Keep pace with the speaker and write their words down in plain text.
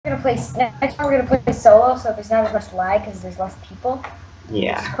next time we're gonna play solo, so there's not as much lag because there's less people.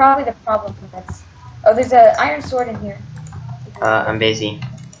 Yeah. Which is probably the problem. Oh, there's an iron sword in here. I'm busy.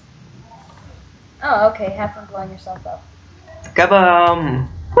 Oh, okay. Have fun blowing yourself up. Kaboom!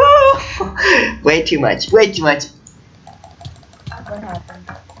 Woo! Way too much. Way too much. What happened?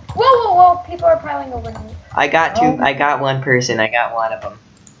 Whoa, whoa, whoa! People are piling over me. I got two. I got one person. I got one of them.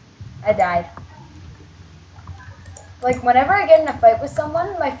 I died. Like, whenever I get in a fight with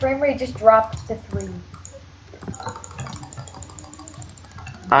someone, my frame rate just drops to 3.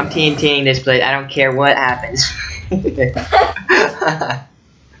 I'm TNTing this place. I don't care what happens. Okay,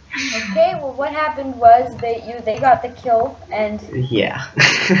 well, what happened was they got the kill, and Yeah. it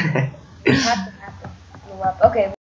had to happen. Blew up. Okay.